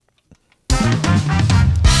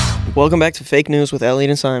Welcome back to Fake News with Elliot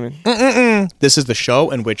and Simon. This is the show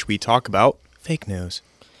in which we talk about fake news.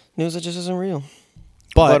 News that just isn't real.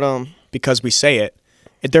 But because we say it,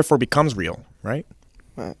 it therefore becomes real, right?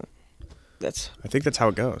 I think that's how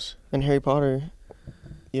it goes. In Harry Potter,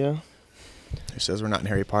 yeah. Who says we're not in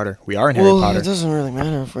Harry Potter? We are in Harry Potter. It doesn't really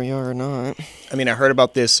matter if we are or not. I mean, I heard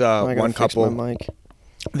about this one couple that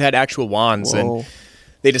had actual wands, and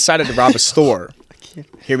they decided to rob a store.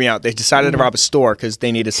 Hear me out. They decided to rob a store because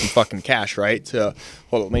they needed some fucking cash, right? Hold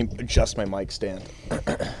on, let me adjust my mic stand.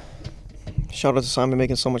 Shout out to Simon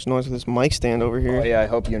making so much noise with his mic stand over here. Oh, yeah, I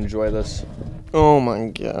hope you enjoy this. Oh, my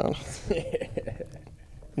God.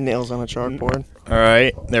 Nails on a chalkboard. All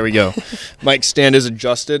right, there we go. Mic stand is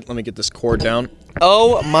adjusted. Let me get this cord down.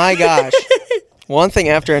 Oh, my gosh. One thing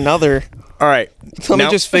after another. All right. Let me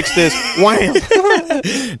just fix this. Wham!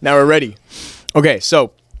 Now we're ready. Okay,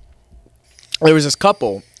 so there was this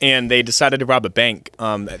couple, and they decided to rob a bank.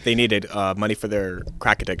 They needed money for their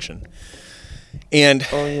crack addiction. And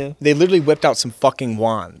they literally whipped out some fucking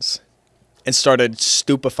wands and started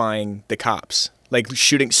stupefying the cops. Like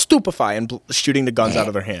shooting the guns out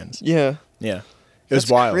of their hands. Yeah. Yeah. It was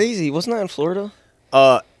wild. Crazy. Wasn't that in Florida?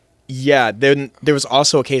 Yeah. Then there was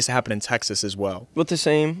also a case that happened in Texas as well. With the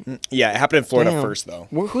same? Yeah, it happened in Florida first, though.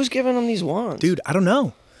 Who's giving them these wands? Dude, I don't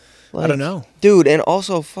know. I don't know. Dude, and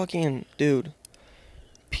also PETA,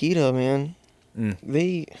 man.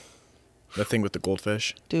 The thing with the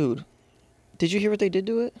goldfish? Dude, did you hear what they did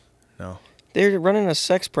to it? No. They're running a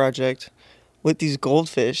sex project with these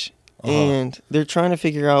goldfish, and they're trying to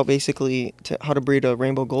figure out basically how to breed a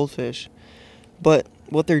rainbow goldfish. But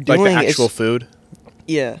what they're doing like the actual food?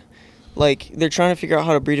 Yeah. Like, they're trying to figure out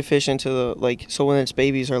how to breed a fish into so when its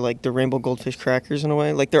babies are like the rainbow goldfish crackers in a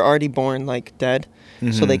way. Like, they're already born, like, dead,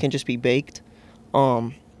 so they can just be baked.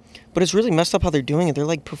 But it's really messed up how they're doing it. They're,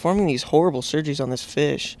 like, performing these horrible surgeries on this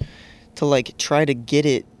fish to, like, try to get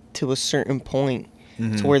it to a certain point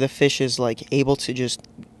to where the fish is, like, able to just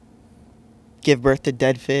give birth to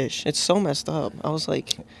dead fish. It's so messed up. I was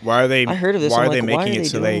like, why are they? I heard of this. Why are like, they making why are it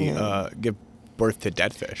so they give birth to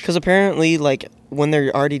dead fish? Because apparently, like, when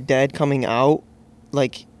they're already dead coming out,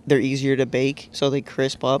 like, they're easier to bake, so they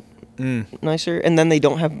crisp up nicer, and then they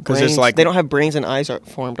don't have brains. Like, they don't have brains and eyes are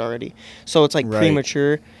formed already, so it's like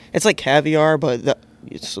premature. It's like caviar, but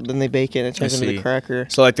so then they bake it and it turns into the cracker.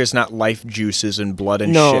 So like, there's not life juices and blood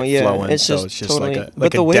and shit flowing. It's so just it's just totally, like a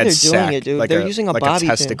but the way dead they're sack, doing it, dude, like they're using a bobby a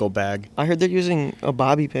testicle pin. bag. I heard they're using a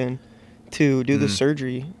bobby pin to do the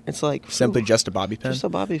surgery. It's like simply just a bobby pin. Just a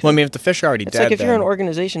bobby pin. Well, I mean, if the fish are already dead, it's like if you're an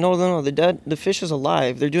organization. No, the fish is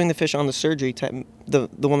alive. They're doing the fish on the surgery type, the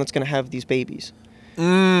one that's gonna have these babies.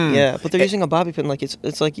 Yeah, but they're using a bobby pin. Like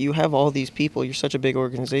it's like you have all these people. You're such a big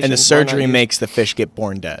organization. And the surgery makes the fish get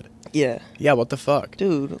born dead. Yeah. Yeah. What the fuck,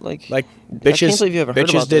 dude? Like bitches. I can't believe you ever heard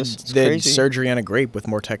about this. Did surgery on a grape with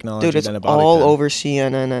more technology dude, than a bobby all pin. over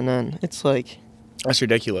CNN. It's like that's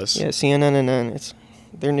ridiculous. Yeah, CNN. It's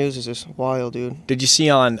their news is just wild, dude. Did you see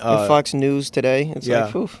on Fox News today? It's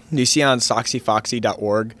like, oof. Did you see on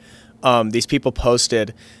soxyfoxy.org? These people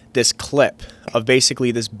posted this clip of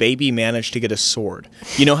basically this baby managed to get a sword.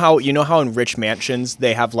 You know how in rich mansions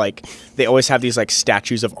they always have these like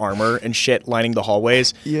statues of armor and shit lining the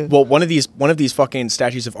hallways. Yeah. Well, one of these fucking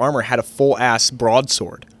statues of armor had a full ass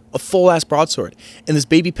broadsword. And this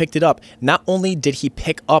baby picked it up. Not only did he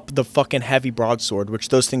pick up the fucking heavy broadsword, which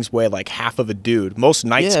those things weigh like half of a dude. Most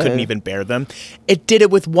knights couldn't even bear them. It did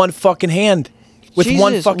it with one fucking hand.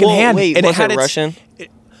 One fucking hand. Wait, and was it Russian?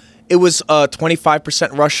 It was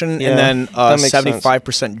 25% Russian and then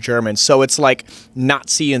 75% German. So it's like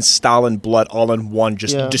Nazi and Stalin blood all in one,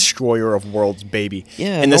 just destroyer of worlds, baby.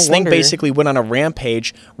 Yeah, and this thing basically went on a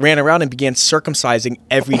rampage, ran around and began circumcising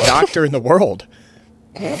every doctor in the world.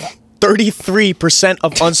 33%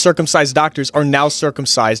 of uncircumcised doctors are now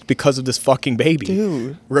circumcised because of this fucking baby.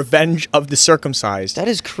 Dude. Revenge of the circumcised. That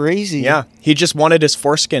is crazy. Yeah. He just wanted his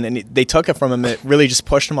foreskin and they took it from him. It really just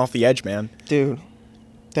pushed him off the edge, man. Dude.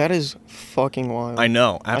 That is fucking wild. I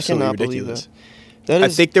know. Absolutely I cannot ridiculous. Believe that. I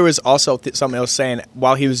think there was also something else saying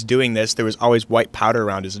while he was doing this, there was always white powder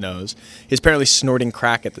around his nose. He's apparently snorting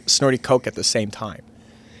coke at the same time.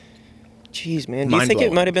 Jeez, man. Do you think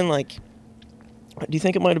it might have been like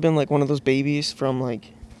one of those babies from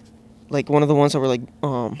like one of the ones that were like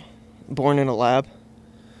born in a lab? Do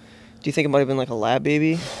you think it might have been like a lab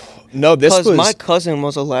baby? No, because my cousin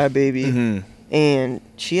was a lab baby, and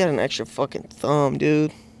she had an extra fucking thumb,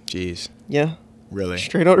 dude. Jeez. Yeah. Really?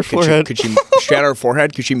 Straight out her forehead. Straight out her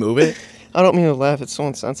forehead? Could she move it? I don't mean to laugh. It's so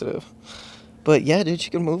insensitive. But yeah, dude, she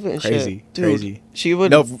could move it and crazy, shit. Dude, crazy. She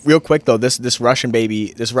would. No, real quick though, this Russian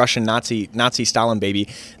baby, this Russian Nazi Stalin baby,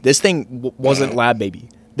 this thing wasn't lab baby.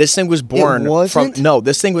 This thing was born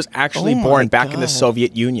this thing was actually born back in the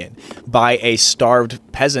Soviet Union by a starved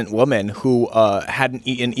peasant woman who hadn't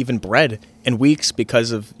eaten even bread in weeks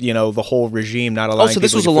because of, the whole regime not allowing people to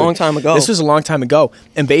this was a long time ago. This was a long time ago.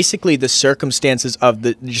 And basically the circumstances of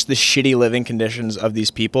the shitty living conditions of these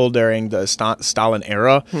people during the Stalin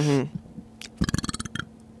era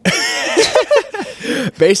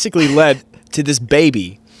basically led to this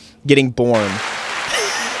baby getting born.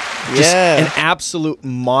 Just an absolute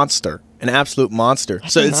monster.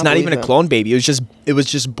 So it's not even a clone baby. It was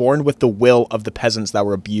just born with the will of the peasants that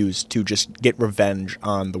were abused to just get revenge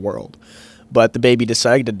on the world. But the baby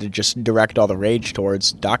decided to just direct all the rage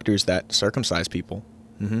towards doctors that circumcise people.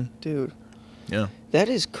 Mm-hmm. Dude. Yeah. That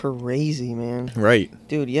is crazy, man. Right.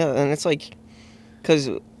 Dude, yeah, and it's like, because,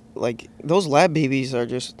 like, those lab babies are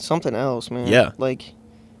just something else, man. Yeah. Like.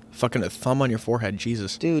 Fucking a thumb on your forehead,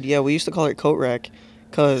 Jesus. Dude, yeah, we used to call her coat rack,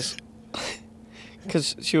 because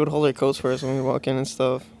she would hold her coats for us when we walk in and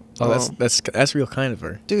stuff. Oh, that's real kind of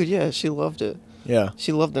her. Dude, yeah, she loved it. Yeah,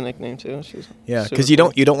 she loved the nickname too. Because you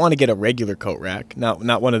don't want to get a regular coat rack, not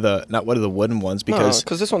one of the wooden ones, because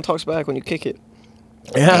this one talks back when you kick it.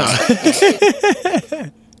 Yeah.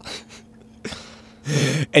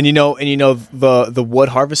 And the wood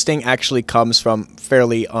harvesting actually comes from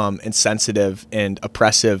fairly insensitive and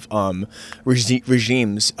oppressive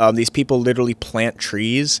regimes. These people literally plant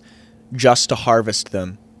trees just to harvest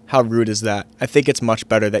them. How rude is that? I think it's much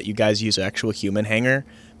better that you guys use an actual human hanger,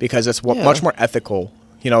 because it's much more ethical.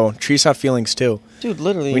 Trees have feelings too. Dude,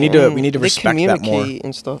 literally. We need to respect that more.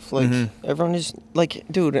 And stuff. Like, everyone is like,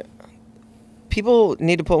 dude, people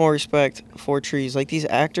need to put more respect for trees. Like, these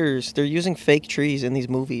actors, they're using fake trees in these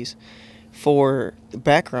movies for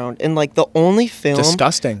background. And, like, the only film...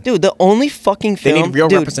 Disgusting. Dude, the only fucking film... They need real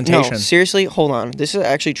representation. No, seriously, hold on. This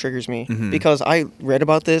actually triggers me. Because I read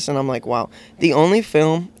about this, and I'm like, wow. The only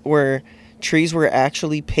film where trees were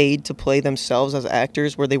actually paid to play themselves as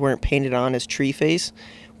actors, where they weren't painted on as tree face,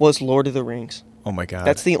 was Lord of the Rings. Oh, my God.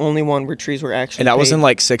 That's the only one where trees were actually And that paid. was in,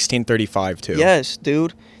 like, 1635, too. Yes,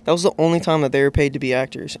 dude. That was the only time that they were paid to be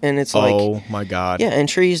actors. And it's like... Oh, my God. Yeah, and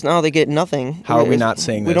trees, now they get nothing. How are we not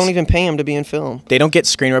saying this? We don't even pay them to be in film. They don't get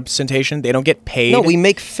screen representation. They don't get paid. No, we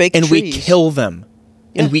make fake trees. And we kill them.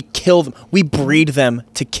 Yeah. And we kill them. We breed them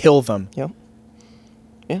to kill them. Yep.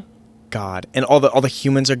 Yeah. God. And all the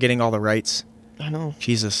humans are getting all the rights. I know.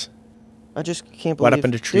 Jesus. I just can't believe... What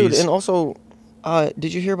happened to trees? Dude, and also,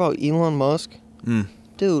 did you hear about Elon Musk?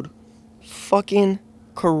 Dude, fucking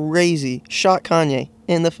crazy. Shot Kanye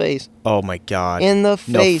in the face. Oh, my God. In the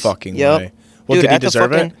face. No fucking way. Well, dude, did he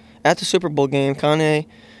deserve it? At the Super Bowl game, Kanye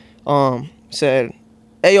said,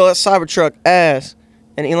 "Hey, yo, that Cybertruck ass."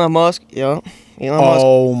 And Elon Musk,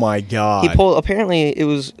 oh, my God. He pulled, apparently it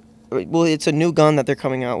was, well, it's a new gun that they're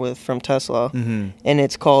coming out with from Tesla. And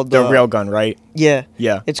it's called... The railgun, right? Yeah.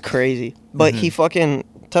 Yeah. It's crazy. But he fucking...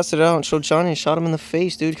 tested it out and showed Johnny and shot him in the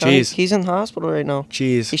face, dude. Jeez. He's in the hospital right now.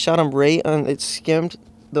 Jeez. He shot him right, and it skimmed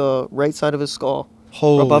the right side of his skull.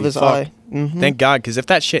 Holy above his eye. Thank God, because if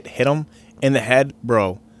that shit hit him in the head,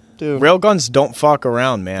 bro, dude, railguns don't fuck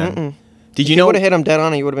around, man. Did you know? If he would have hit him dead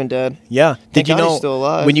on, he would have been dead. Yeah. Did you know? He's still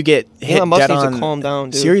alive. When you get hit Elon Musk dead needs on, to calm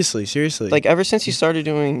down, dude. Seriously. Like, ever since he started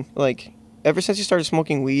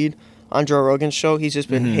smoking weed on Joe Rogan's show, he's just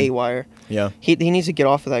been haywire. Yeah. He needs to get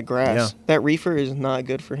off of that grass. Yeah. That reefer is not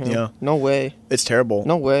good for him. Yeah. No way. It's terrible.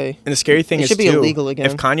 No way. And the scary thing it is, should be illegal again.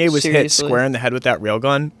 If Kanye was hit square in the head with that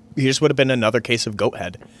railgun, he just would have been another case of goat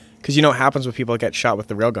head. Because you know what happens when people get shot with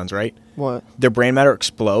the railguns, right? What? Their brain matter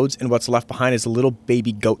explodes, and what's left behind is a little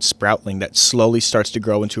baby goat sproutling that slowly starts to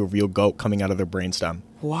grow into a real goat coming out of their brainstem.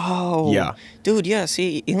 Wow. Yeah. Dude, yeah,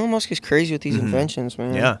 see, Elon Musk is crazy with these inventions,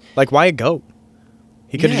 man. Yeah. Like, why a goat?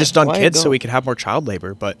 He could have just done kids so he could have more child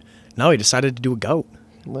labor, but no, he decided to do a goat.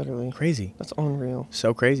 Literally. Crazy. That's unreal.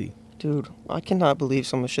 So crazy. Dude, I cannot believe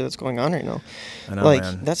some of the shit that's going on right now. I know, like,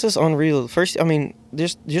 man. That's just unreal. First, I mean,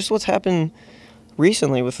 just what's happened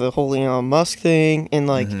recently with the whole Elon Musk thing and,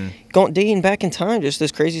 like, dating back in time, just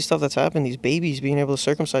this crazy stuff that's happened. These babies being able to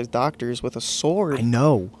circumcise doctors with a sword. I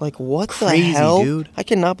know. Like, what crazy, the hell? Dude. I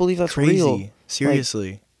cannot believe that's real. Crazy.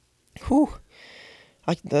 Seriously. Like, whew.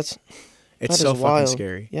 It's that so fucking fucking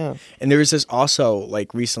scary. Yeah. And there was this also,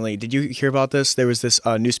 like, recently, did you hear about this? There was this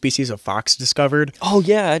new species of fox discovered. Oh,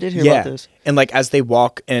 yeah, I did hear about this. And, like, as they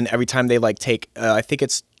walk, and every time they, like, take, I think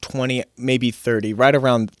it's 20, maybe 30, right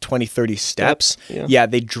around 20, 30 steps. Yeah,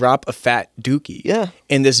 they drop a fat dookie. Yeah.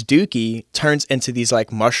 And this dookie turns into these,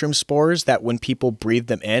 like, mushroom spores that when people breathe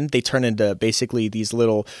them in, they turn into basically these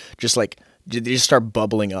little, just, like, they just start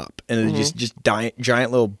bubbling up, and they're just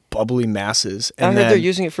giant little bubbly masses. And I heard they're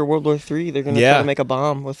using it for World War III. They're going to try to make a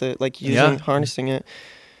bomb with it, like harnessing it.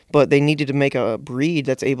 but they needed to make a breed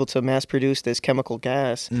that's able to mass produce this chemical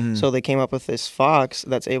gas. So they came up with this fox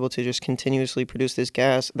that's able to just continuously produce this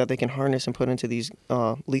gas that they can harness and put into these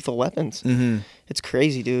lethal weapons. It's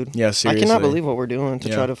crazy, dude. Yeah, seriously. I cannot believe what we're doing to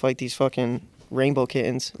try to fight these fucking rainbow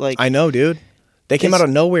kittens. Like, I know, dude. They came out of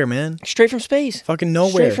nowhere, man. Straight from space. Fucking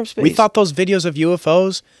nowhere. Straight from space. We thought those videos of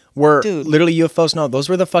UFOs were literally UFOs. No, those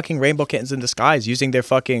were the fucking rainbow kittens in disguise using their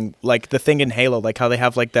fucking, like, the thing in Halo, like how they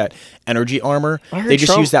have, like, that energy armor. They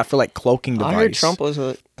just use that for, like, cloaking device. I heard Trump was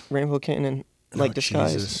a rainbow kitten in, like,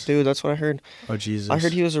 disguise. Jesus. Dude, that's what I heard. Oh, Jesus. I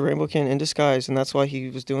heard he was a rainbow kitten in disguise, and that's why he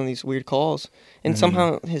was doing these weird calls. And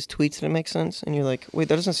somehow his tweets didn't make sense, and you're like, wait,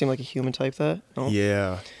 that doesn't seem like a human type that. No.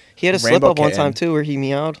 Yeah. He had a slip-up one time, too, where he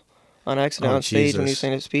meowed on accident on stage when he was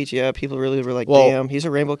saying his speech. Yeah, people really were like, damn, he's a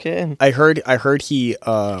rainbow kitten. I heard he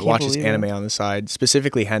watches anime on the side,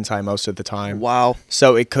 specifically hentai most of the time. Wow.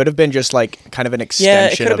 So it could have been just like kind of an extension of that.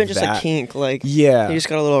 Yeah, it could have been just a kink. Like, he just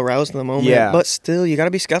got a little aroused in the moment. Yeah. But still, you got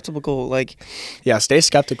to be skeptical. Like, yeah, stay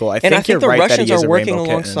skeptical. I think you're the right Russians that he is are a working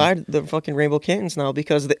rainbow alongside the fucking rainbow kittens now,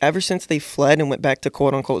 because ever since they fled and went back to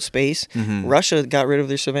quote-unquote space, Russia got rid of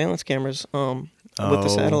their surveillance cameras. With the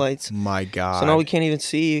satellites. My God. So now we can't even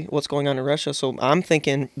see what's going on in Russia. So I'm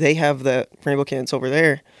thinking they have the rainbow kittens over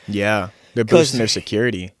there. Yeah. They're boosting their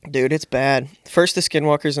security. Dude, it's bad. First the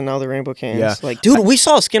skinwalkers and now the rainbow kittens. Yeah. Like, dude, we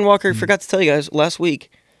saw a skinwalker, forgot to tell you guys, last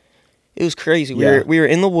week. It was crazy. We were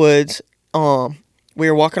in the woods. We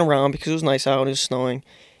were walking around because it was nice out. It was snowing.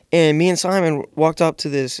 And me and Simon walked up to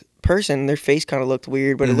this person. Their face kind of looked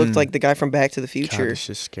weird, but it looked like the guy from Back to the Future. God, it's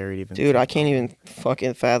just scary to even Dude, I can't even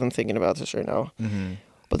fucking fathom thinking about this right now.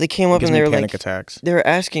 But they came up and they were panic like, attacks. They were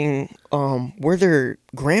asking where their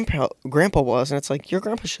grandpa was, and it's like, your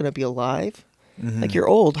grandpa shouldn't be alive. Like, you're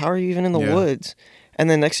old. How are you even in the woods? And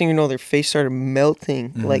then next thing you know, their face started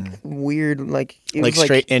melting, like weird, like it was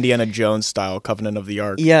straight Indiana Jones style, Covenant of the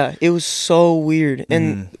Ark. Yeah, it was so weird.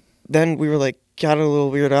 And then we were like, got a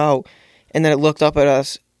little weirded out, and then it looked up at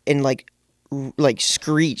us and like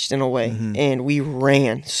screeched in a way, and we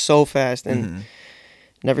ran so fast and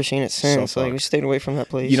never seen it since. So like, we stayed away from that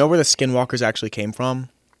place. You know where the skinwalkers actually came from?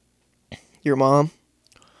 Your mom.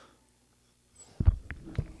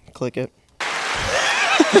 Click it.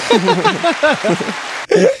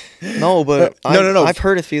 No, but no. I've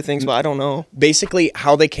heard a few things, but I don't know. Basically,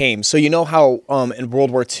 how they came. So you know how in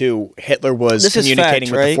World War II, Hitler was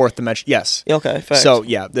communicating with the fourth dimension. Yes. Okay. Fact. So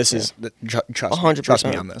yeah, this is trust 100%. Trust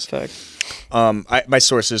me on this. Fact. My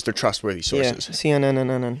sources, they're trustworthy sources. Yeah.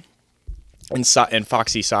 CNN. And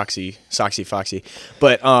Foxy.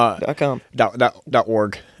 But .com.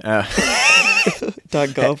 .org.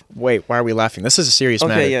 .gov. Wait, why are we laughing? This is a serious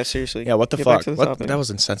matter. Okay, yeah, seriously. Yeah, what the fuck? That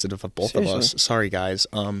was insensitive of both of us. Sorry, guys.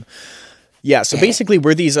 Yeah, so basically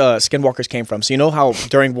where these skinwalkers came from. So you know how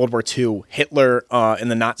during World War II, Hitler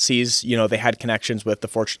and the Nazis, you know, they had connections with the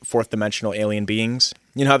fourth dimensional alien beings.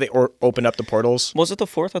 You know how they opened up the portals? Was it the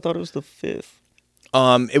fourth? I thought it was the fifth.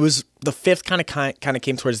 It was the fifth kind of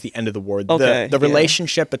came towards the end of the war. Okay, the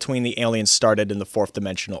relationship between the aliens started in the fourth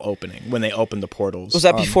dimensional opening when they opened the portals. Was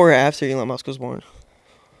that before or after Elon Musk was born?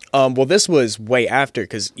 Well, this was way after,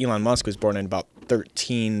 because Elon Musk was born in about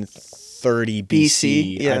 1330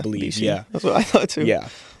 BC, I believe. BC. Yeah, that's what I thought too. Yeah,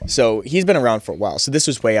 so he's been around for a while. So this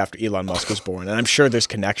was way after Elon Musk was born, and I'm sure there's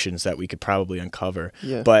connections that we could probably uncover.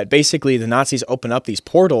 Yeah. But basically, the Nazis opened up these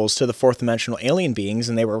portals to the fourth dimensional alien beings,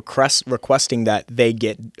 and they were requesting that they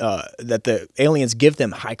get that the aliens give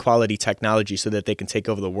them high quality technology so that they can take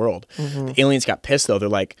over the world. The aliens got pissed though. They're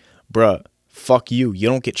like, "Bruh, fuck you. You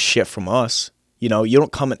don't get shit from us. You know, you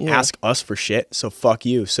don't come and ask us for shit, so fuck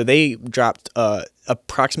you." So they dropped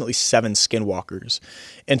approximately 7 skinwalkers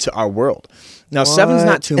into our world. Now, 7's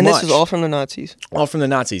not too much. And this is all from the Nazis? All from the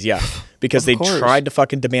Nazis, yeah. Because they tried to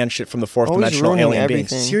fucking demand shit from the fourth dimensional alien beings.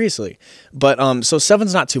 Seriously. But so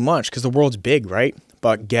 7's not too much because the world's big, right?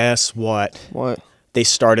 But guess what? What? They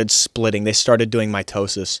started splitting. They started doing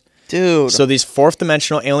mitosis. Dude. So these fourth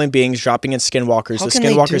dimensional alien beings dropping in skinwalkers. The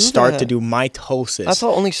skinwalkers start to do mitosis. I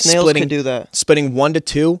thought only snails could do that. Splitting 1 to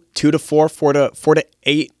 2, 2 to 4, 4 to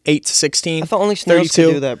 8, 8 to 16. I thought only snails 32.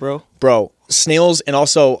 could do that, bro. Bro, snails and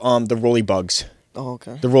also the roly bugs. Oh,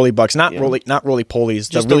 okay. The roly bugs, not roly polies,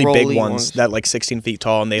 just the really big ones that like 16 feet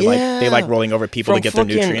tall, and they like rolling over people to get their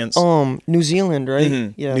nutrients. New Zealand,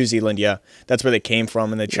 right? Yeah. New Zealand, yeah. That's where they came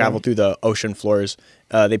from, and they travel through the ocean floors.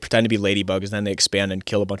 They pretend to be ladybugs, and then they expand and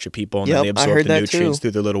kill a bunch of people, and then they absorb the nutrients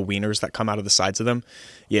through the little wieners that come out of the sides of them.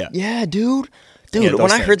 Yeah. Yeah, dude. Dude,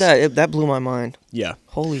 when I heard that, that blew my mind. Yeah.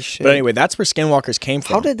 Holy shit. But anyway, that's where skinwalkers came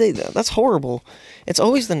from. How did they? That's horrible. It's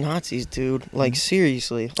always the Nazis, dude. Like,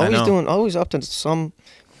 seriously. Always up to some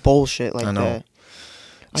bullshit like that.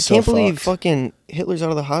 I can't believe fucking Hitler's out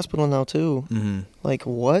of the hospital now too. Like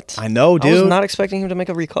what? I know, dude. I was not expecting him to make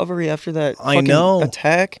a recovery after that fucking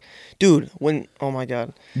attack, dude. Oh my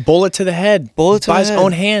god, bullet to the head, by his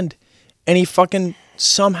own hand, and he fucking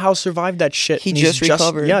somehow survived that shit. He just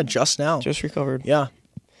recovered. Yeah, just now. Just recovered. Yeah.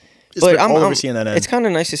 But I'm seeing that. It's kind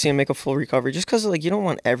of nice to see him make a full recovery, just because like you don't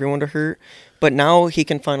want everyone to hurt. But now he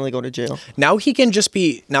can finally go to jail. Now he can just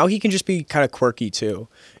be kind of quirky too.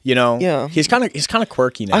 You know. Yeah. He's kind of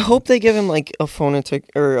quirky now. I hope they give him like a phone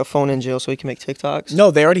in jail so he can make TikToks. No,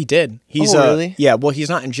 they already did. He's really? Yeah. Well, he's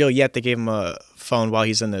not in jail yet. They gave him a phone while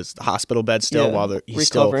he's in his hospital bed still, while he's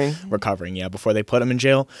recovering. Still recovering. Yeah, before they put him in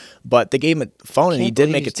jail. But they gave him a phone and he did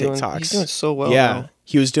make a TikToks. He's doing so well. Yeah. Now.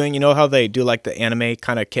 He was doing, you know how they do like the anime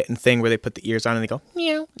kind of kitten thing where they put the ears on and they go,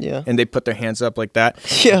 meow. Yeah. And they put their hands up like that.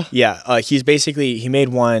 Yeah. Yeah. He made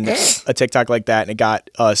a TikTok like that and it got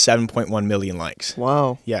 7.1 million likes.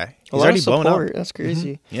 Wow. Yeah. He's already blown up. That's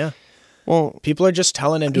crazy. Yeah. Well, people are just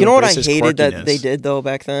telling him to You know what I embrace his hated quirkiness. that they did though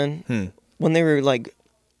back then? When they were like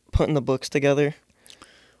putting the books together.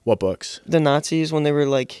 What books? The Nazis, when they were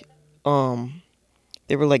like gluing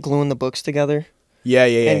the books together. Yeah.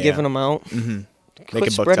 And giving them out. Mm-hmm.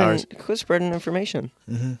 Quit spreading information.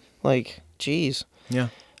 Mm-hmm. Like, jeez. Yeah.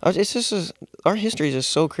 It's just our history is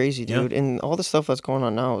just so crazy, dude, and all the stuff that's going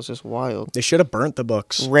on now is just wild. They should have burnt the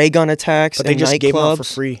books. Ray gun attacks, but they just gave them out for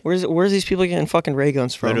free. Where's these people getting fucking ray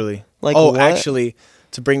guns from? Literally. Like, what? Actually,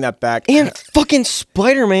 to bring that back, and fucking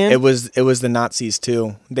Spider-Man. It was the Nazis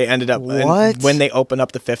too. They ended up when they opened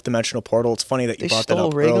up the fifth dimensional portal. It's funny that you brought that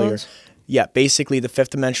up earlier. Guns? Yeah, basically the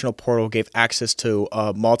fifth dimensional portal gave access to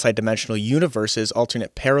multi-dimensional universes,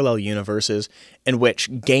 alternate parallel universes, in which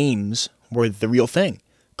games were the real thing.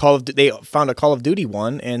 They found a Call of Duty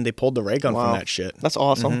one, and they pulled the ray gun from that shit. That's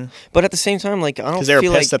awesome. But at the same time, like, I don't feel like... Because they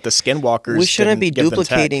were pissed that the skinwalkers we shouldn't be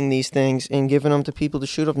duplicating these things and giving them to people to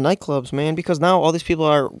shoot up nightclubs, man, because now all these people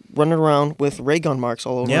are running around with ray gun marks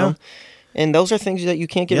all over them. And those are things that you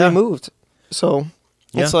can't get removed. So,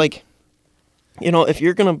 it's like... You know, if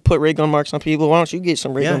you're going to put ray gun marks on people, why don't you get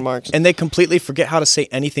some ray gun marks? And they completely forget how to say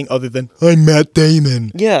anything other than, I'm Matt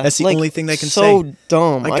Damon. Yeah. That's the only thing they can say. So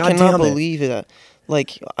dumb. I cannot believe that.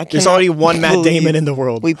 Like, there's already one Matt Damon in the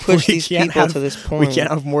world. We push these people to this point. We can't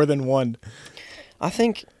have more than one. I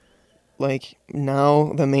think, like,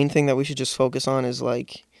 now the main thing that we should just focus on is,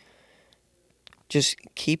 like, just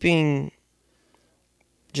keeping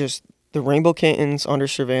just... the Rainbow Kittens under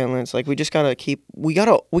surveillance. Like, we just gotta we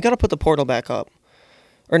gotta put the portal back up,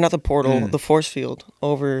 or not the portal, the force field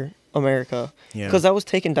over America, because that was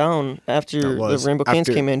taken down after the Rainbow Kittens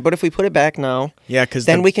came in. But if we put it back now,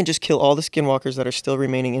 then we can just kill all the skinwalkers that are still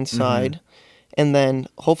remaining inside, and then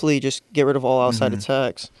hopefully just get rid of all outside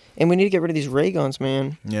attacks. And we need to get rid of these ray guns,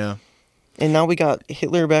 man. Yeah. And now we got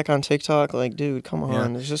Hitler back on TikTok. Like, dude, come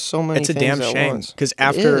on. There's just so many. It's a things damn at shame. once. Because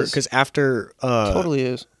after totally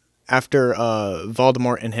is. After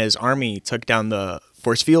Voldemort and his army took down the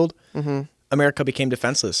force field, America became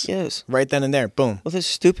defenseless. Yes. Right then and there. Boom. With his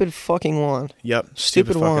stupid fucking wand. Yep.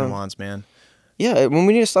 Stupid fucking wands, man. Yeah, when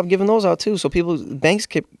we need to stop giving those out too, so banks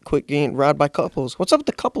quit getting robbed by couples. What's up with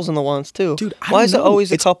the couples and the wands too? Dude, why is it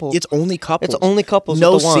always a couple? It's only couples. It's only couples.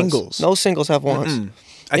 No with the wands. singles. No singles have wands.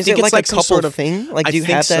 I think it's like a couple sort of thing. Like, do you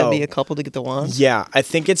have to be a couple to get the wands? Yeah, I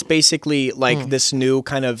think it's basically like this new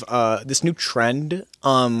kind of this new trend.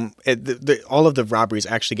 All of the robberies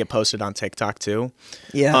actually get posted on TikTok too.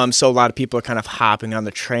 Yeah. So a lot of people are kind of hopping on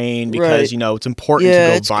the train because it's important to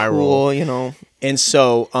go viral. Cool, you know. And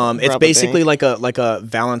so it's basically like a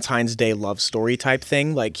Valentine's Day love story type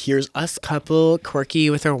thing. Like, here's us couple quirky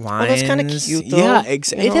with our wines. Oh, that's kind of cute though. Yeah,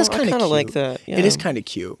 it is kind of cute. like that. Yeah. It is kind of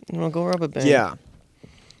cute. Go rob a bank. Yeah.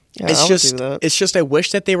 Yeah, it's just I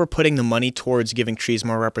wish that they were putting the money towards giving trees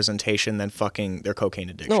more representation than fucking their cocaine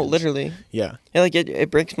addiction. No, literally. Yeah. Yeah, like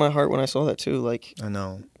it breaks my heart when I saw that too. Like, I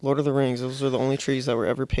know. Lord of the Rings, those are the only trees that were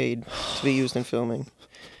ever paid to be used in filming.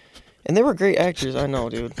 And they were great actors, I know,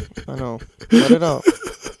 dude. I know. Let it out.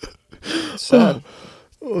 It's sad.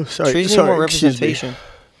 Oh, sorry. Trees need more representation.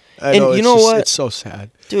 I know, and you know what? It's so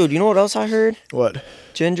sad. Dude, you know what else I heard? What?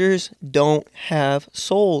 Gingers don't have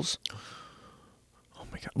souls.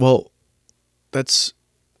 Well, that's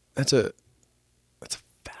a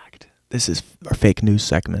fact. This is our fake news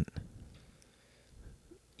segment.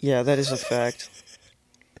 Yeah, that is a fact.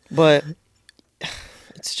 But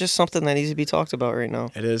it's just something that needs to be talked about right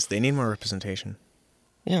now. It is. They need more representation.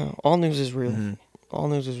 Yeah, all news is real. All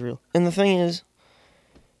news is real. And the thing is,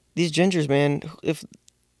 these gingers, man, if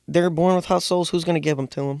they're born with hot souls, who's going to give them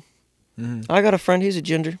to them? I got a friend, he's a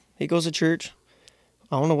ginger. He goes to church.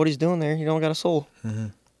 I don't know what he's doing there. He don't got a soul.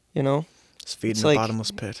 You know? It's feeding It's a like-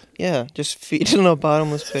 bottomless pit. Yeah, just feeding a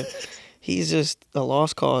bottomless pit. He's just a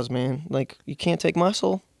lost cause, man. Like, you can't take my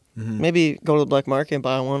soul. Maybe go to the black market and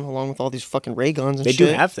buy one along with all these fucking ray guns and They shit.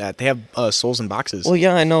 do have that. They have souls in boxes. Well,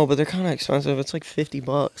 yeah, I know, but they're kind of expensive. It's like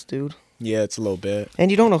 $50, dude. Yeah, it's a little bit.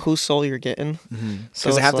 And you don't know whose soul you're getting.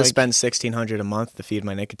 Because I have to spend $1,600 a month to feed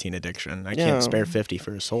my nicotine addiction. I Yeah. can't spare 50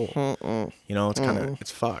 for a soul. You know, it's kind of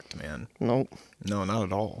it's fucked, man. Nope. No, not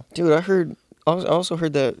at all. Dude, I also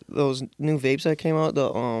heard that those new vapes that came out,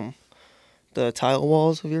 the tile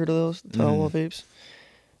walls. Have you heard of those? The tile wall vapes?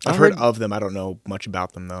 I've heard of them. I don't know much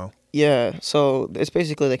about them though. Yeah, so it's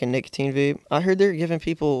basically like a nicotine vape. I heard they're giving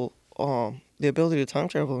people the ability to time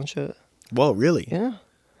travel and shit. Whoa, really? Yeah.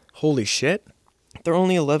 Holy shit. They're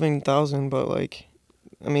only 11,000, but like,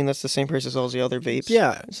 I mean, that's the same price as all the other vapes.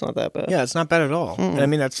 Yeah. It's not that bad. Yeah, it's not bad at all. And I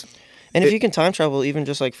mean, that's... And if you can time travel even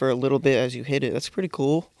just like for a little bit as you hit it, that's pretty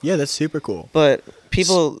cool. Yeah, that's super cool. But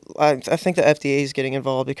people, I think the FDA is getting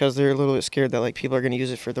involved because they're a little bit scared that like people are going to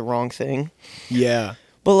use it for the wrong thing. Yeah.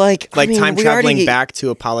 But like I mean, time traveling back to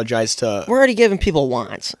apologize to... We're already giving people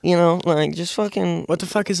wants, you know? Like, just fucking... What the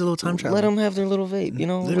fuck is a little time travel? Let them have their little vape, you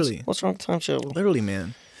know? Literally. What's wrong with time travel? Literally,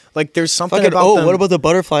 man. Like, there's something Fucking, about them... what about the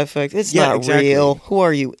butterfly effect? It's Yeah, not exactly. real. Who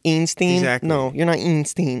are you, Einstein? Exactly. No, you're not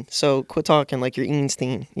Einstein. So quit talking like you're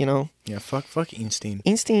Einstein, you know? Yeah, fuck Einstein.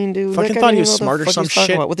 Einstein, dude. Fucking that guy thought he didn't was know what smart the or fuck some he's talking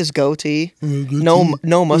shit. about with his goatee.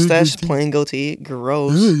 No mustache, plain goatee.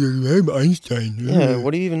 Gross. I'm Einstein. Yeah,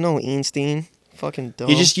 what do you even know, Einstein? Fucking dumb.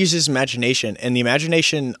 He just uses imagination, and the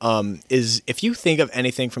imagination is, if you think of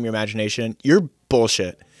anything from your imagination, you're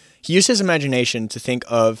bullshit. He used his imagination to think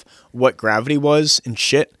of what gravity was and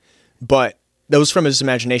shit, but that was from his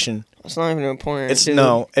imagination. It's not even important. It's dude.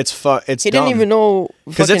 no, it's it's He dumb. didn't even know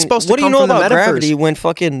 'Cause it's supposed to What do you come know from the about metaphors. gravity when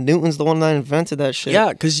fucking Newton's the one that invented that shit? Yeah,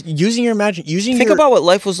 because using your Think about what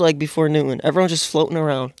life was like before Newton. Everyone's just floating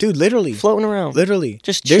around. dude, literally, Floating around. literally,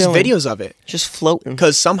 Just there's chilling. videos of it. Just floating.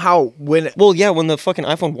 Because somehow when Well, yeah, when the fucking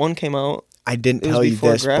iPhone 1 came out, I didn't It was tell you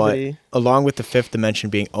before this, gravity. but along with the fifth dimension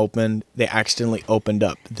being opened, they accidentally opened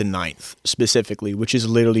up the ninth specifically, which is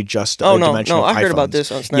literally just a dimension of I heard about iPhones.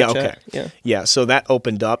 this on Snapchat. Yeah, okay. Yeah. Yeah, so that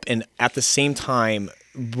opened up, and at the same time,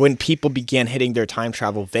 when people began hitting their time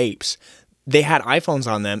travel vapes, they had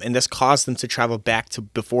iPhones on them, and this caused them to travel back to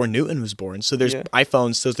before Newton was born. So there's Yeah.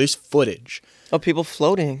 iPhones, so there's footage Of people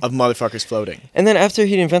floating. of motherfuckers floating. And then after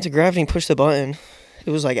he invented gravity and pushed the button, it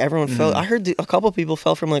was like everyone fell. I heard a couple people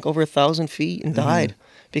fell from like over 1,000 feet and died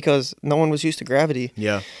because no one was used to gravity.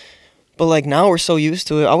 Yeah, But like now we're so used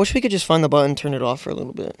to it. I wish we could just find the button, turn it off for a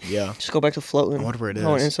little bit. yeah, Just go back to floating. I wonder where it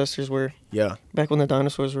How our is. ancestors were yeah. back when the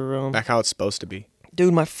dinosaurs were around. Back how it's supposed to be.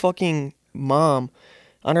 Dude, my fucking mom,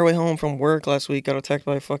 on her way home from work last week, got attacked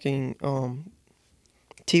by a fucking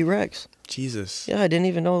T-Rex. Jesus. Yeah, I didn't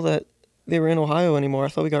even know that they were in Ohio anymore. I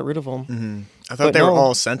thought we got rid of them. I thought But they were no.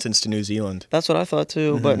 all sentenced to New Zealand. That's what I thought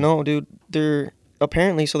too. But no, dude, they're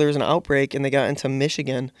apparently, so there was an outbreak and they got into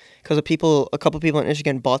Michigan because a couple people in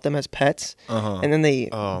Michigan bought them as pets, and then they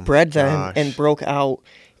Oh my bred them gosh. and broke out,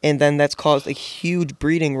 and then that's caused a huge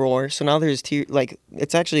breeding roar. So now there's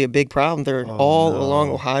it's actually a big problem. They're all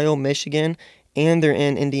along Ohio, Michigan, and they're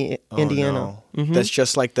in Indiana. No. That's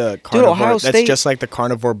just like the carnivore. Ohio That's State- just like the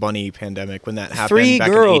carnivore bunny pandemic when that happened Three back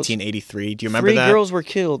girls- in 1883. Do you remember Three that? girls were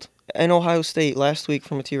killed in Ohio State last week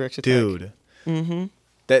from a T-Rex attack. Dude.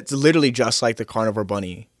 That's literally just like the carnivore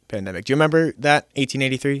bunny pandemic. Do you remember that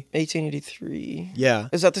 1883? 1883. Yeah.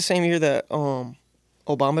 Is that the same year that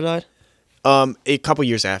Obama died? A couple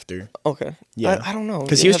years after. Okay. Yeah. I don't know.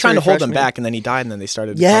 Because You he was have to trying to hold refresh them me. back, and then he died, and then they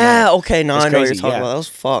started. to Yeah. come out. Okay. No, It's I know what crazy, you're talking yeah. about. That was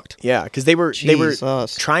fucked. Yeah, because they were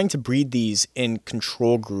Jesus. trying to breed these in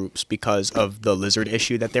control groups because of the lizard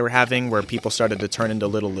issue that they were having, where people started to turn into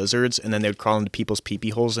little lizards, and then they would crawl into people's pee-pee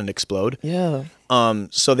holes and explode. Yeah.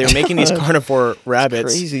 So they were making these carnivore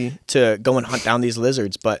rabbits crazy. to go and hunt down these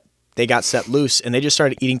lizards, but they got set loose, and they just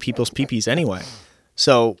started eating people's pee-pees anyway.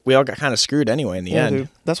 So we all got kind of screwed anyway in the Yeah, end. dude.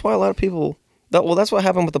 That's why a lot of people. That's what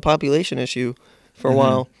happened with the population issue for a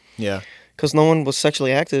while. Yeah, Because no one was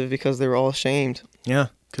sexually active because they were all ashamed. yeah,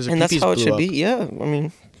 because And that's how it should be. Yeah. I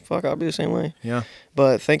mean, fuck, I'll be the same way. Yeah,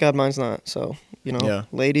 But thank God mine's not. So, Yeah.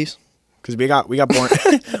 ladies. because we got born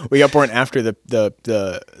we got born after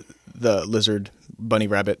the lizard bunny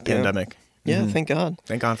rabbit Yeah. pandemic. Yeah, thank God.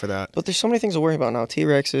 Thank God for that. But there's so many things to worry about now.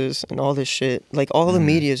 T-Rexes and all this shit. Like, all the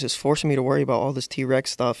media is just forcing me to worry about all this T-Rex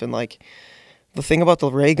stuff. And, like, the thing about the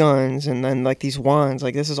ray guns and then like these wands,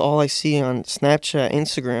 like this is all I see on Snapchat,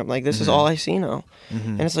 Instagram, like this is all I see now.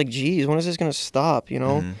 And it's like, geez, when is this gonna stop, you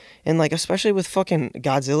know? And like, especially with fucking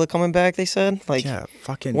Godzilla coming back, they said, like, yeah,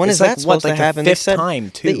 fucking, when is that supposed to happen? The fifth time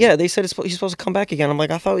too. They said he's supposed to come back again. I'm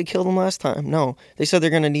like, I thought we killed him last time. No, they said they're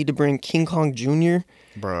gonna need to bring King Kong Jr.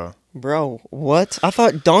 Bro, what? I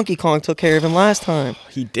thought Donkey Kong took care of him last time.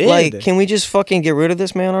 He did. Like, can we just fucking get rid of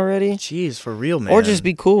this man already? Jeez, for real, man. Or just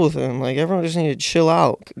be cool with him. Like, everyone just need to chill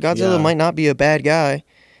out. Godzilla might not be a bad guy,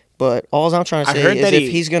 but all I'm trying to say is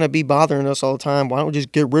if he's going to be bothering us all the time, why don't we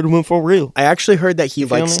just get rid of him for real? I actually heard that he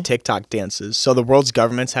likes TikTok dances. So the world's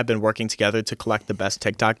governments have been working together to collect the best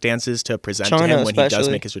TikTok dances to present to him when he does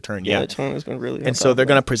make his return. Yeah, China's been really... And so they're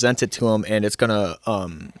going to present it to him, and it's going to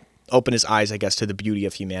open his eyes, I guess, to the beauty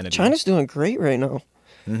of humanity. China's doing great right now.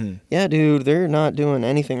 Yeah, dude, they're not doing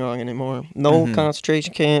anything wrong anymore. No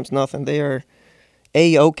concentration camps, nothing. They are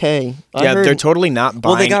A-okay. Yeah, they're totally not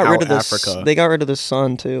buying out Africa. They got rid of the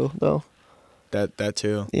sun, too, though. That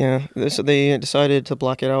too. Yeah, so they decided to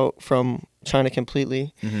block it out from China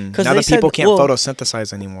completely. Now that people can't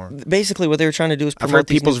photosynthesize anymore. Basically, what they were trying to do is promote I've heard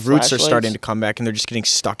people's roots are starting to come back, and they're just getting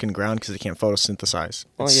stuck in ground because they can't photosynthesize.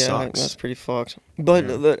 It sucks. That's pretty fucked. But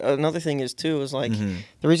another thing is, too, is like,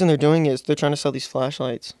 the reason they're doing it is they're trying to sell these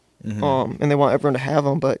flashlights. And they want everyone to have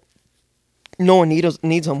them, but no one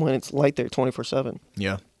needs them when it's light there 24/7.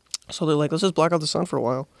 Yeah. So they're like, let's just block out the sun for a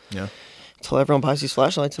while. Yeah. Until everyone buys these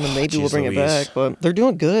flashlights, and then maybe we'll bring it back. But they're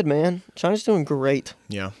doing good, man. China's doing great.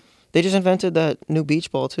 Yeah. They just invented that new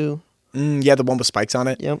beach ball, too. Yeah, the one with spikes on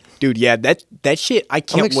it? Yep. Dude, yeah, that shit, I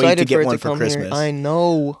can't wait to get one for Christmas. Here. I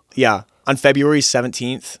know. Yeah, on February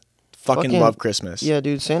 17th. Fucking love Christmas. Yeah,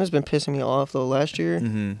 dude, Santa's been pissing me off, though, last year.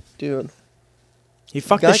 Dude. He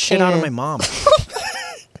fucked the shit out of my mom.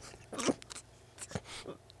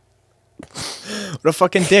 What a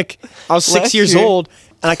fucking dick. I was 6 years old,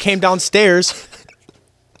 and I came downstairs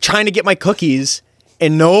trying to get my cookies,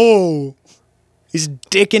 and no, he's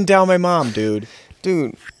dicking down my mom, dude.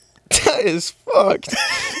 Dude, that is fucked.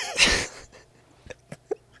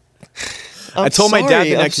 I told my dad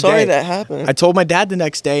the next day. I'm sorry that happened. I told my dad the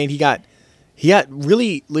next day, and he got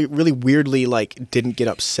really weirdly, like, didn't get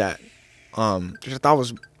upset. Which I thought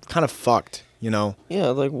was kind of fucked, you know? Yeah,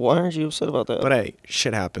 like, why aren't you upset about that? But hey,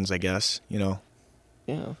 shit happens, I guess, you know?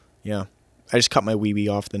 Yeah. Yeah. I just cut my wee-wee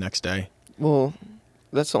off the next day. Well,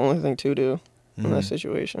 that's the only thing to do in that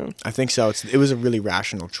situation. I think so. It was a really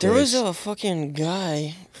rational choice. There was a fucking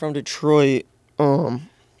guy from Detroit who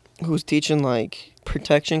was teaching, like,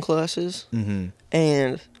 protection classes.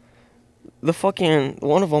 And the fucking...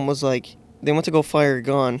 One of them was, like... They went to go fire a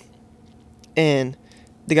gun. And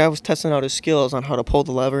the guy was testing out his skills on how to pull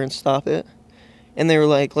the lever and stop it. And they were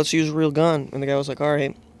like, let's use a real gun. And the guy was like, all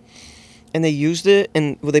right. And they used it,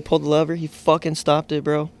 and when they pulled the lever, he fucking stopped it,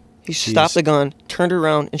 bro. He stopped the gun, turned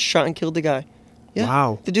around, and shot and killed the guy. Yeah.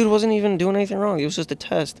 Wow. The dude wasn't even doing anything wrong. It was just a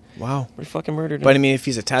test. Wow. But he fucking murdered him. But I mean, if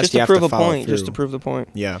he's a test, just you have to follow through. through. Just to prove the point.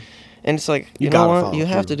 Yeah. And it's like, you know what? You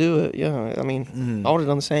have to do it. Yeah. I mean, I would have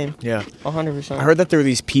done the same. Yeah. 100%. I heard that there were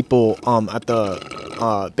these people at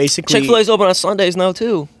the basically Chick-fil-A's open on Sundays now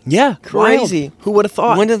too. Yeah. Crazy. Wild. Who would have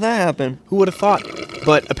thought? When did that happen? Who would have thought?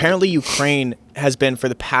 But apparently Ukraine has been for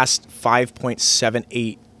the past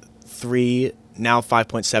 5.783, now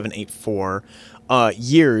 5.784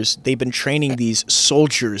 years, they've been training these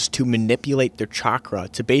soldiers to manipulate their chakra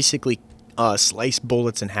to basically slice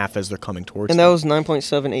bullets in half as they're coming towards them. And that was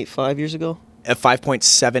 9.785 years ago? At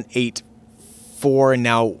 5.784, and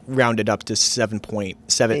now rounded up to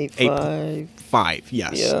 7.785.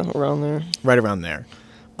 Yes. Yeah, around there. Right around there.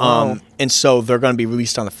 And so they're going to be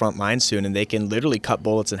released on the front line soon, and they can literally cut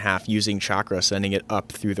bullets in half using chakra, sending it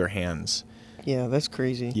up through their hands. Yeah, that's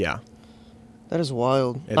crazy. Yeah. That is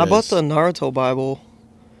wild. I bought the Naruto Bible.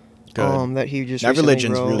 Good. That he just that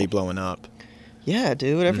religion's wrote. really blowing up. Yeah,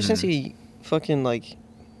 dude. Ever since he fucking like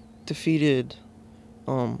defeated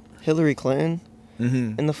Hillary Clinton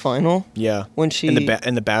in the final. Yeah. When she in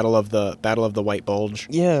the battle of the White Bulge.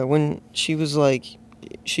 Yeah, when she was like,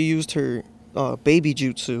 she used her baby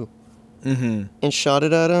jutsu and shot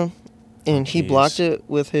it at him, and he blocked it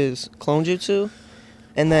with his clone jutsu.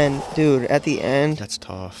 And then, dude, at the end... That's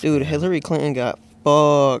tough. Dude, man. Hillary Clinton got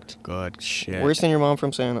fucked. Good shit. Worse than your mom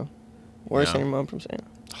from Santa. Worse than your mom from Santa.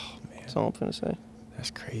 Oh, man. That's all I'm finna say.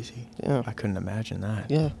 That's crazy. Yeah. I couldn't imagine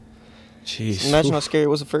that. Yeah. Jeez. Imagine how scary it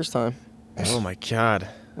was the first time. Oh, my God.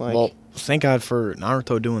 Like, well, thank God for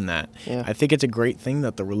Naruto doing that. Yeah. I think it's a great thing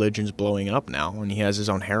that the religion's blowing up now, and he has his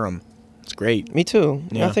own harem. It's great. Me too.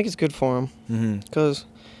 Yeah. I think it's good for him. Because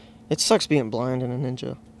it sucks being blind and a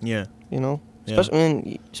ninja. Yeah. You know?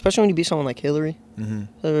 Especially when you be someone like Hillary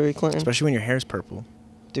Clinton. Especially when your hair's purple.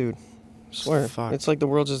 Dude, swear. Fuck. It's like the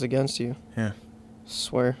world's just against you. Yeah.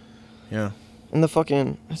 Swear. Yeah. And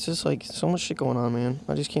it's just like so much shit going on, man.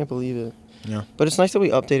 I just can't believe it. Yeah. But it's nice that we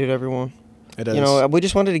updated everyone. It is. You know, we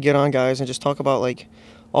just wanted to get on, guys, and just talk about like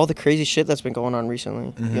all the crazy shit that's been going on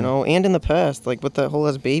recently. You know, and in the past, like with that whole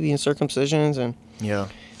as baby and circumcisions and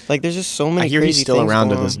like there's just so many. I hear crazy he's still things around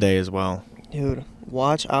to going this on. day as well. Dude,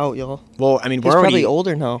 watch out, y'all. Well, I mean, He's probably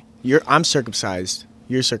older now. I'm circumcised.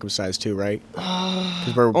 You're circumcised too, right?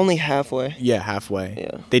 Because we're only halfway. Yeah, halfway.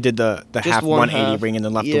 Yeah. They did the half 180 ring and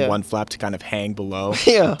then left Yeah. the one flap to kind of hang below.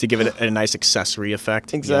 Yeah. To give it a nice accessory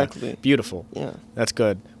effect. Exactly. Yeah. Beautiful. Yeah. That's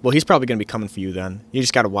good. Well, he's probably going to be coming for you then. You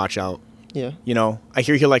just got to watch out. Yeah. You know, I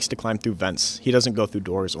hear he likes to climb through vents. He doesn't go through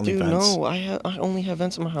doors, only Dude, vents. no, I only have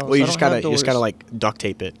vents in my house. Well, you just gotta like duct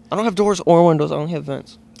tape it. I don't have doors or windows. I only have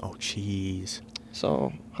vents. Oh, jeez.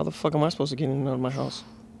 So how the fuck am I supposed to get in and out of my house?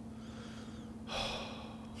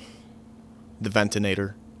 The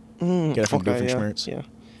ventilator. Get it from Doofenshmirtz. Yeah.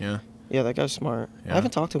 Yeah. Yeah, that guy's smart. Yeah. I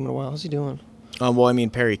haven't talked to him in a while. How's he doing? Well, I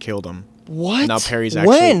mean, Perry killed him. What? Now Perry's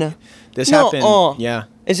actually. When? This happened. Yeah.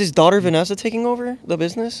 Is his daughter Vanessa taking over the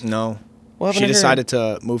business? No. What happened She to her? decided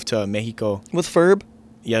to move to Mexico. With Ferb?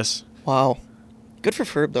 Yes. Wow. Good for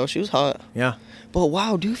Ferb, though. She was hot. Yeah. But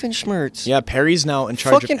wow, Doofenshmirtz. Yeah, Perry's now in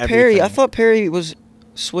charge fucking of everything. Perry. I thought Perry was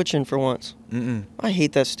switching for once. Mm-mm. I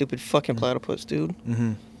hate that stupid fucking platypus, dude.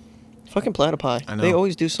 Mm-hmm. Fucking platypi. I know. They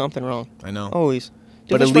always do something wrong. I know. Always.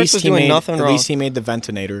 But at Doofenshmirtz was doing nothing wrong. least he made the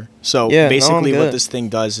ventilator. So Yeah, no, basically I'm what good. this thing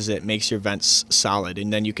does is it makes your vents solid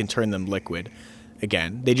and then you can turn them liquid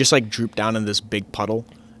again. They just like droop down in this big puddle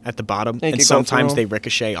at the bottom. They And could go sometimes through they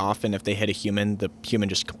ricochet off and if they hit a human, the human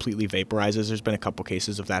just completely vaporizes. There's been a couple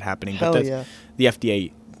cases of that happening. Hell but yeah. the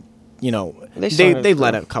FDA, you know, They they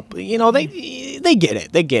let a couple, you know, they get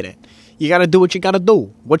it. They get it. You got to do what you got to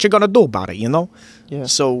do. What you going to do about it, you know? Yeah.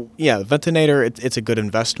 So, yeah, the ventilator, it's a good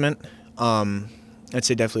investment. I'd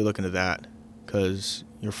say definitely look into that because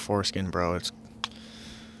your foreskin, bro, it's...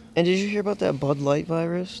 And did you hear about that Bud Light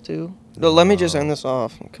virus, too? No, let me just end this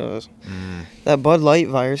off, because that Bud Light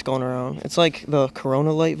virus going around, it's like the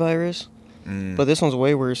Corona Light virus, but this one's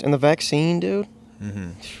way worse. And the vaccine, dude,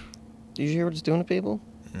 did you hear what it's doing to people?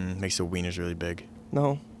 Makes the wieners really big.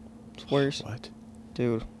 No, it's worse. What?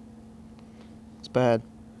 Dude, it's bad.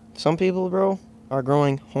 Some people, bro, are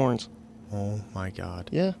growing horns. Oh, my God.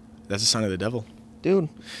 Yeah. That's a sign of the devil. Dude,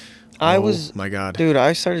 Oh, my God. Dude,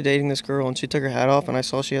 I started dating this girl, and she took her hat off, and I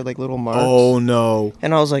saw she had, like, little marks. Oh, no.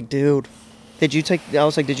 And I was like, dude, did you get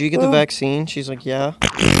the vaccine? She's like, yeah.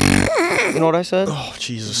 You know what I said? Oh,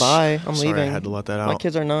 Jesus. Bye, I'm Sorry, leaving. I had to let that out. My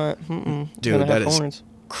kids are not. Dude, that is horns.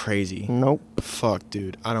 crazy. Nope. Fuck,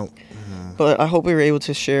 dude. I don't... But I hope we were able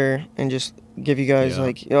to share and just give you guys,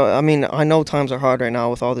 like, you know, I mean, I know times are hard right now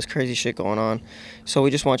with all this crazy shit going on. So we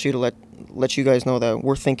just want you to let you guys know that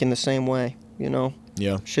we're thinking the same way, you know?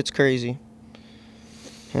 Yeah. Shit's crazy.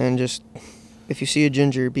 And just, if you see a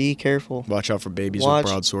ginger, be careful. Watch out for babies with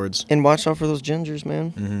broadswords. And watch out for those gingers,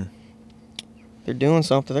 man. Mm-hmm. They're doing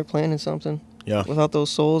something. They're planning something. Yeah. Without those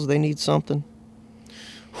souls, they need something.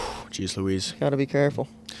 Jeez Louise. Gotta be careful.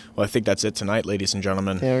 Well, I think that's it tonight, ladies and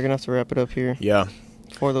gentlemen. Yeah, we're gonna have to wrap it up here. Yeah.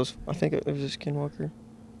 For those, I think it was a skinwalker.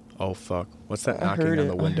 Oh, fuck. What's that I knocking heard on it.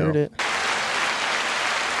 the window? I heard it.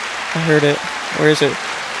 I heard it. Where is it?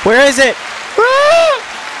 Where is it?